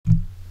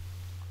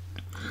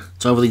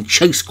It's over the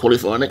Chase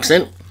qualifier next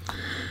then.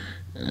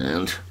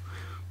 And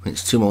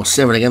it's 2 more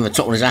 7 again. The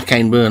top one is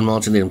Akane Byrne,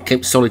 Martin Needham,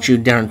 Cape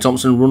Solitude, Darren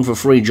Thompson, Run for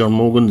Free, John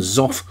Morgan,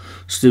 Zoff,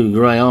 Stu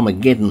Gray,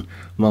 Armageddon,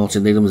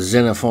 Martin Needham,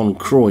 Xenophon,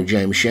 Croy,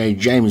 James Shea,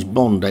 James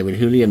Bond, David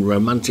Hooley, and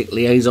Romantic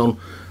Liaison,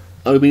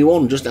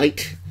 Obi-Wan. Just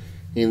 8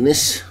 in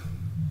this.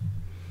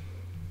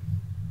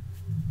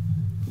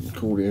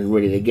 Called in and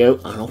ready to go,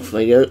 and off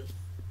they go.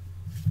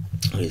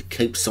 With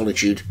Cape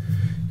Solitude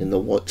in the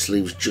white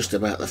sleeves, just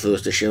about the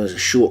first to show as a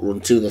short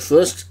run to the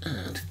first,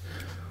 and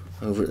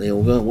over it they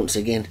all go once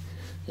again.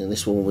 And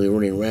this one will be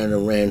running round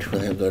and round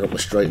without going up the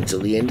straight until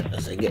the end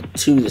as they get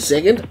to the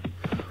second.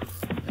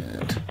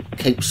 And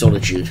Cape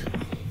Solitude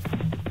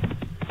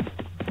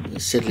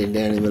is settling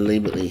down in the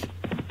lead, but the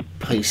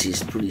pace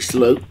is pretty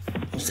slow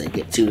as they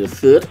get to the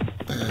third.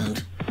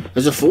 And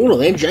there's a faller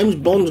there. James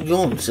Bond's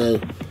gone, so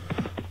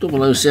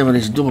 007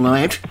 is 00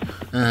 out,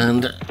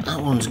 and that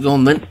one's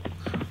gone then.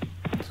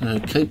 So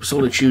Cape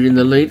Solitude in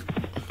the lead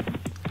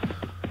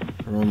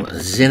from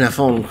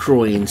Xenophon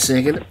Croy in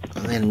second,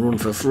 and then Run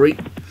for Free,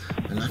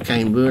 and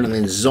Akane Byrne, and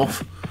then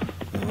Zoff,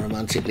 and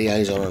Romantic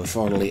Liaison, and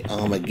finally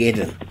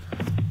Armageddon.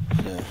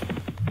 So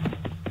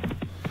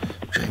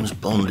James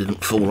Bond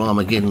didn't fool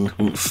Armageddon,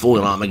 didn't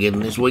foil Armageddon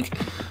this week,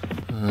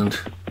 and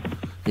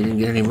he didn't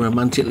get any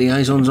Romantic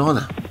Liaisons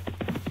either.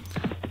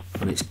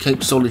 But it's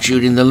Cape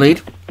Solitude in the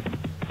lead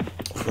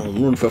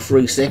from Run for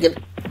Free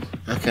second,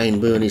 Akane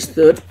Byrne is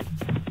third,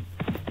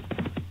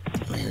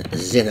 and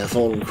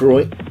Xenophon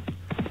Croy,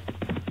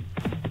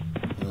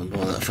 and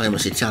by that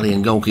famous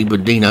Italian goalkeeper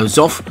Dino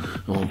Zoff,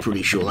 who I'm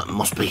pretty sure that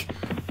must be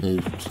who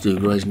Stu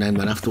Gray's named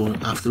that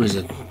after he's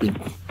a big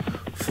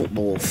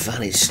football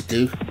fan, is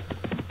Stu.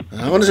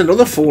 Oh, there's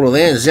another faller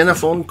there.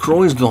 Xenophon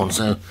Croy's gone,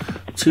 so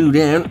 2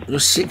 down,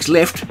 just 6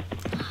 left,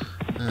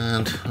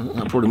 and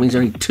that probably means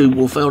only 2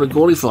 will fail to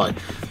qualify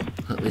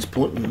at this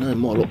point. And no,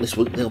 my luck this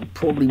week, they'll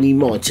probably be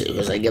my 2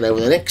 as they get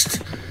over the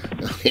next.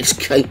 It's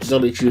Cape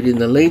Solitude in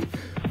the lead.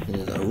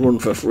 There's a Run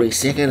for Free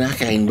second,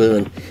 Akane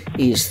Byrne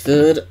is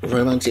third,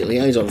 Romantic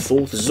Liaison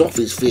fourth, Zoff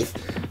is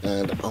fifth,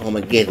 and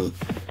Armageddon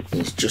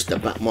is just the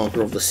back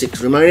marker of the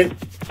 6 remaining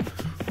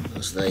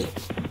as they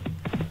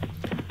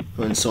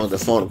go inside the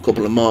final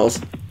couple of miles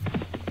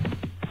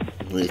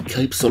with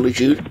Cape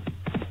Solitude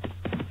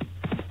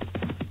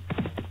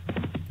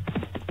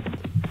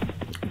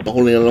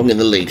bowling along in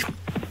the lead.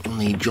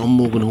 And the John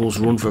Morgan horse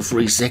Run for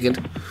Free second,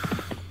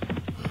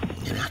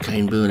 and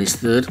Akane Byrne is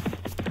third,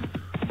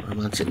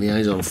 Romantic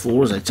Liaison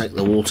 4 as they take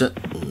the water,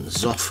 and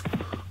Zoff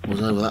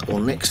was over that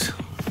one next,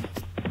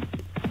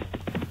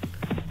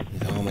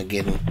 with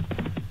Armageddon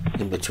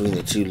in between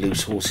the 2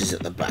 loose horses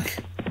at the back,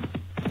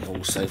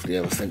 all safely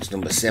over fence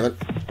number 7.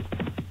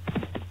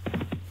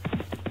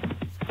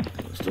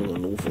 Still got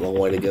an awful long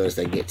way to go as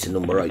they get to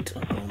number 8.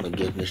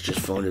 Armageddon is just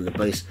finding the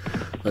pace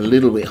a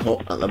little bit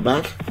hot at the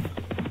back.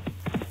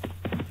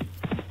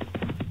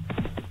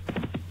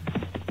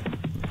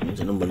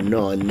 Into number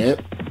 9 now.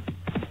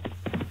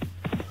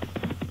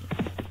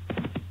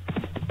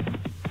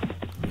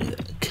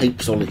 With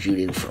Cape Solitude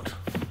in front.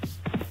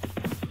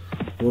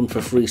 Run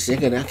for Free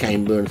second,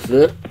 Akane Byrne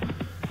third.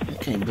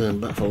 Akane Byrne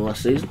back from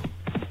last season.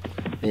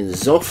 Then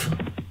Zoff,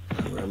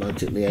 and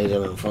Romantic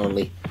Liaison, and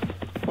finally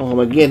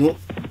Armageddon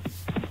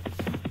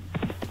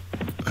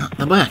at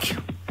the back.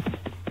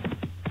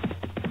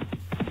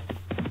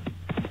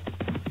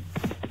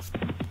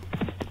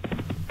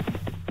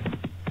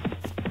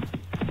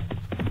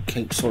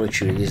 Cape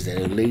Solitude is there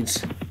who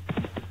leads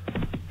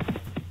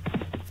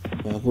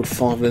by a good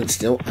 5 lengths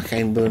still.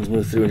 Akane Byrne's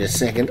moved through in a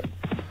second.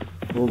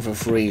 Run for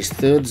Free is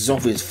third,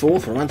 Zoff is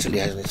fourth, Romantic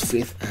Liaison is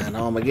fifth, and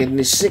Armageddon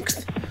is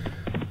sixth.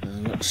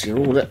 And that's your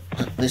order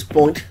at this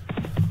point.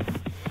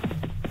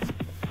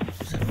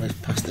 So let's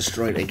pass the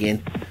straight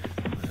again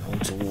and on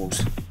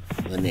towards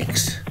the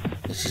next.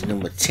 This is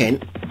number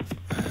 10,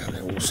 and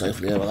they're all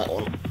safely over that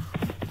one.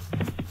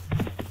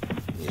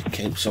 Here's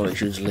Cape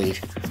Solitude's lead.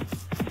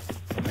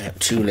 About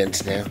 2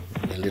 lengths now,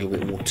 a little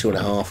bit more,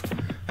 2.5.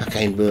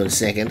 Akane Byrne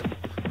second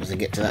as they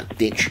get to that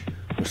ditch,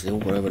 which they all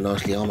got over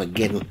nicely.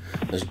 Armageddon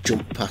has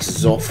jumped past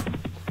Zoff.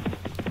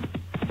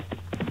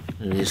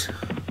 It is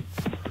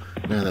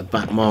now the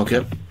back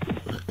marker.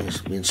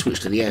 It's been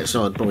switched to the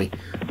outside, probably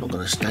not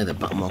going to stay the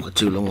back marker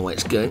too long the way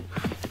it's going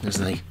as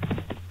they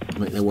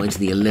make their way to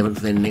the 11th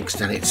then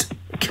next, and it's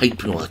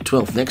Cape, or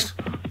 12th next.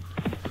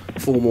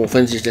 4 more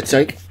fences to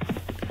take,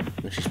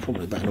 which is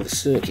probably about another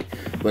circuit,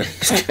 but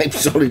it's Cape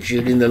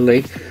Solitude in the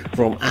lead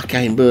from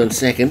Akane Byrne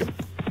second,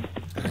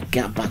 and a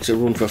gap back to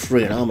Run for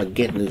Free, and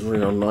Armageddon is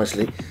running on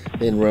nicely,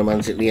 then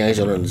Romantic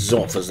Liaison and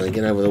Zoff as they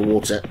get over the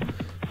water,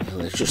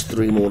 and there's just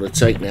 3 more to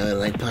take now,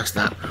 and they pass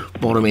that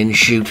bottom end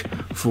chute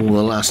for the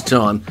last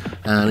time,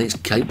 and it's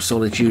Cape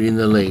Solitude in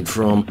the lead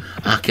from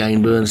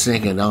Arcaneburn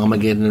second,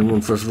 Armageddon and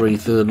Run for Free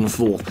third and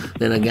fourth,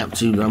 then a gap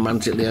to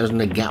Romantic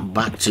Liaison and a gap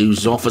back to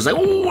Zoff as they,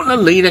 the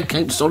leader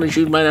Cape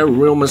Solitude made a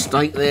real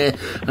mistake there,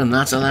 and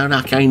that's allowed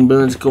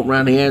Arcaneburn to come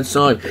round the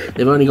outside.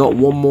 They've only got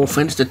one more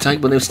fence to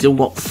take, but they've still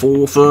got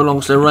 4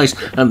 furlongs to race,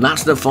 and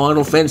that's the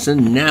final fence.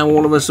 And now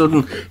all of a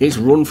sudden it's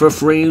Run for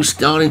Free who's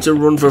starting to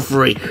run for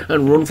free,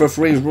 and Run for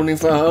Free is running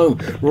for home.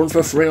 Run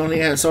for Free on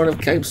the outside of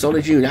Cape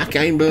Solitude,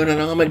 Arcaneburn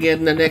and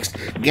Armageddon the next,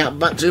 gap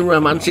back to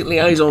Romantic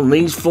Liaison.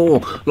 These 4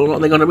 look like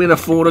they're going to be the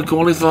 4 to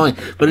qualify,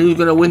 but who's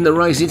going to win the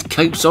race? It's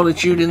Cape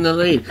Solitude in the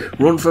lead,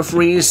 Run for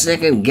Free is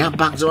second, gap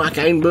back to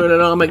Arcaneburn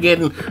and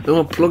Armageddon, who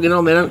are plugging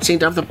on. They don't seem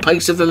to have the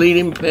pace of the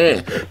leading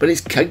pair, but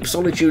it's Cape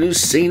Solitude who's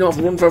seen off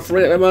Run for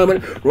Free at the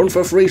moment. Run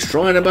for Free's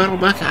trying to battle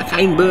back,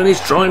 Arcaneburn is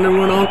trying to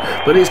run on,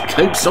 but it's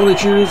Cape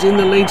Solitude who's in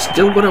the lead.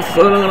 Still got a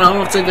furlong and a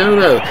half to go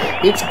though.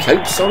 It's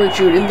Cape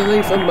Solitude in the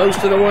lead for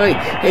most of the way,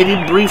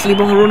 headed briefly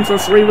by Run for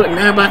Free, but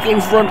now back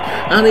in front,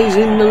 and he's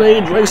in the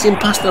lead, racing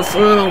past the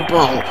furlong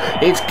pole.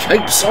 It's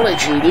Cape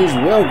Solitude who's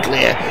well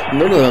clear,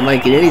 none of them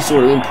making any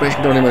sort of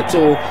impression on him at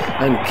all,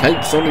 and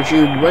Cape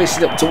Solitude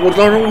racing up towards,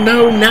 oh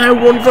no, now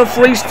Run for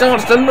Free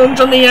starts to lunge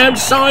on the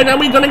outside. Are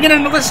we going to get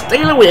another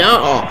stealer? We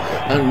are,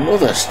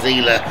 another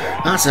stealer.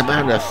 That's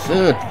about the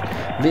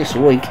 3rd this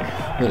week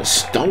that's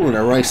stolen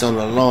a race on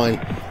the line,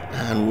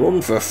 and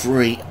Run for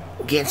Free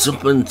gets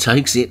up and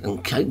takes it,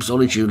 and Cape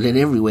Solitude led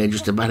everywhere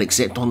just about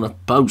except on the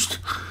post,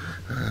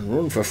 and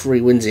Run for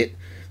Free wins it,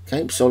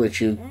 Cape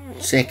Solitude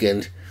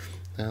second,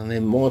 and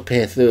then my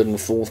pair third and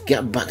fourth,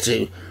 gap back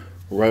to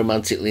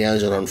Romantic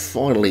Liaison and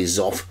finally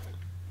Zoff.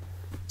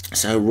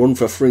 So Run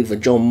for Free for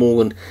John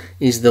Morgan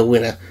is the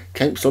winner.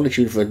 Cape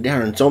Solitude for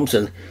Darren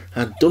Thompson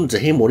had done to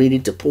him what he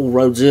did to Paul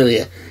Rhodes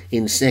earlier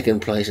in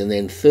second place, and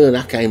then third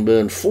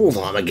Arcaneburn, fourth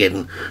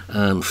Armageddon,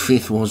 and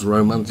fifth was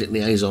Romantic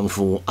Liaison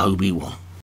for Obi-Wan.